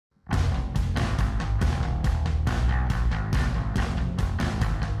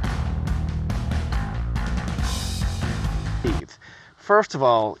First of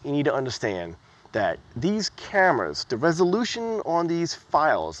all, you need to understand that these cameras, the resolution on these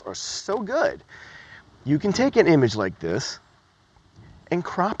files are so good. You can take an image like this and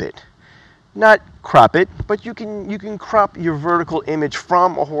crop it. Not crop it, but you can crop your vertical image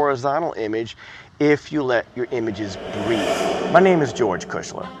from a horizontal image if you let your images breathe. My name is George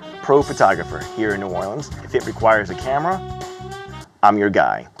Kushler, pro photographer here in New Orleans. If it requires a camera, I'm your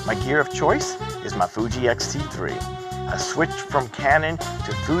guy. My gear of choice is my Fuji X-T3. I switched from Canon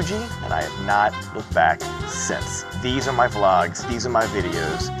to Fuji and I have not looked back since. These are my vlogs, these are my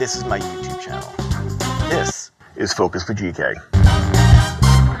videos, this is my YouTube channel. This is Focus for GK.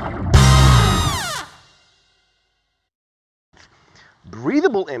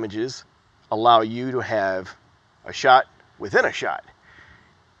 Breathable images allow you to have a shot within a shot.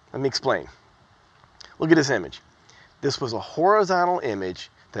 Let me explain. Look at this image. This was a horizontal image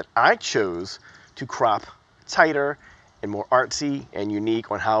that I chose to crop tighter and more artsy and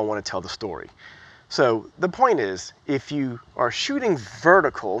unique on how I want to tell the story. So the point is, if you are shooting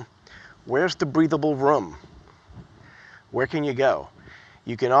vertical, where's the breathable room? Where can you go?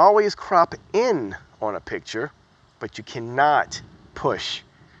 You can always crop in on a picture, but you cannot push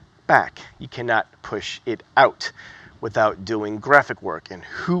back. You cannot push it out without doing graphic work. And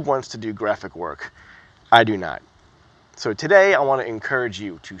who wants to do graphic work? I do not. So today I want to encourage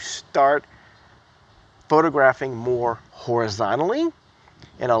you to start photographing more horizontally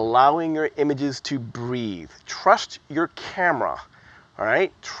and allowing your images to breathe. Trust your camera, all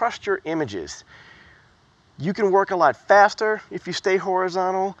right? Trust your images. You can work a lot faster if you stay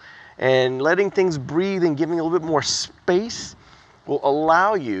horizontal, and letting things breathe and giving a little bit more space will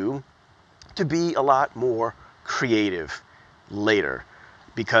allow you to be a lot more creative later.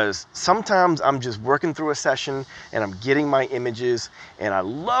 Because sometimes I'm just working through a session and I'm getting my images and I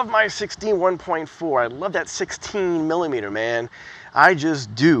love my 16 1.4. I love that 16 millimeter, man. I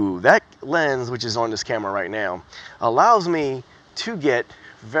just do. That lens, which is on this camera right now, allows me to get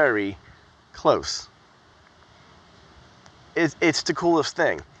very close. It's the coolest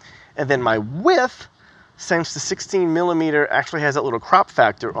thing. And then my width, since the 16 millimeter actually has that little crop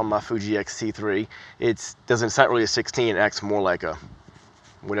factor on my Fuji X-T3, it's not really a 16, it acts more like a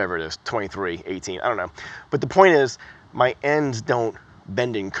whatever it is, 23, 18, I don't know. But the point is, my ends don't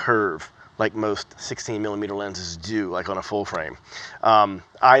bend and curve like most 16 millimeter lenses do, like on a full frame.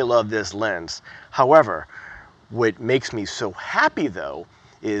 I love this lens. However, what makes me so happy though,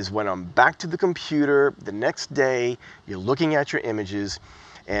 is when I'm back to the computer the next day, you're looking at your images,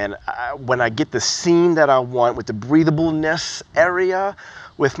 and when I get the scene that I want with the breathableness area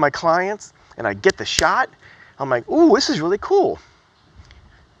with my clients, and I get the shot, I'm like, ooh, this is really cool.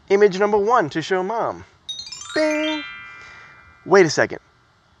 Image number 1 to show mom. Bing! Wait a second.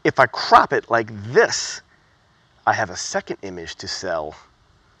 If I crop it like this, I have a second image to sell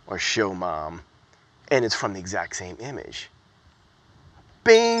or show mom, and it's from the exact same image.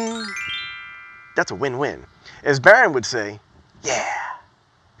 Bing! That's a win-win. As Baron would say, yeah.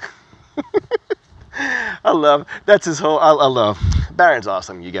 That's his whole, I love. Baron's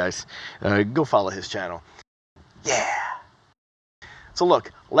awesome, you guys. Go follow his channel. Yeah. So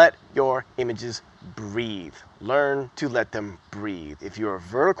look, let your images breathe. Learn to let them breathe. If you're a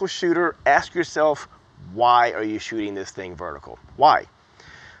vertical shooter, ask yourself, why are you shooting this thing vertical? Why?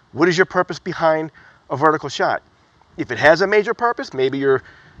 What is your purpose behind a vertical shot? If it has a major purpose, maybe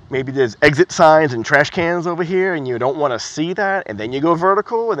there's exit signs and trash cans over here and you don't want to see that, and then you go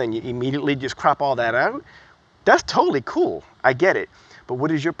vertical and then you immediately just crop all that out. That's totally cool. I get it. But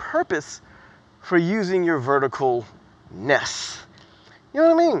what is your purpose for using your verticalness? You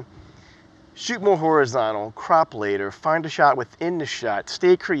know what I mean? Shoot more horizontal, crop later, find a shot within the shot,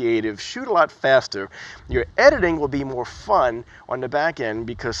 stay creative, shoot a lot faster. Your editing will be more fun on the back end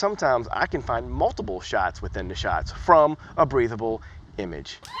because sometimes I can find multiple shots within the shots from a breathable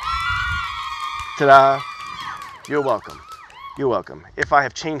image. Ta-da! You're welcome. You're welcome. If I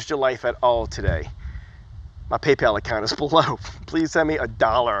have changed your life at all today, my PayPal account is below. Please send me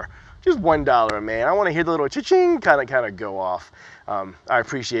 $1. Just $1, man. I want to hear the little cha-ching kind of go off. I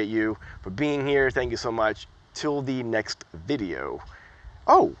appreciate you for being here. Thank you so much. Till the next video.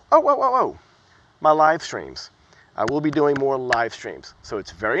 Oh, my live streams. I will be doing more live streams. So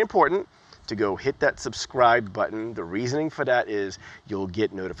it's very important to go hit that subscribe button. The reasoning for that is you'll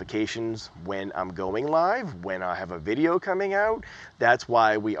get notifications when I'm going live, when I have a video coming out. That's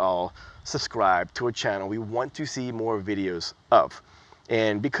why we all subscribe to a channel we want to see more videos of.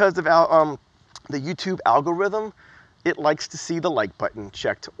 And because of the YouTube algorithm, it likes to see the like button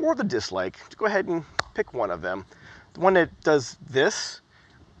checked or the dislike. Go ahead and pick one of them. The one that does this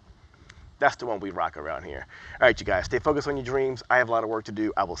That's the one we rock around here. All right, you guys, stay focused on your dreams. I have a lot of work to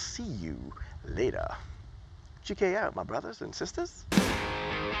do. I will see you later. GK out, my brothers and sisters.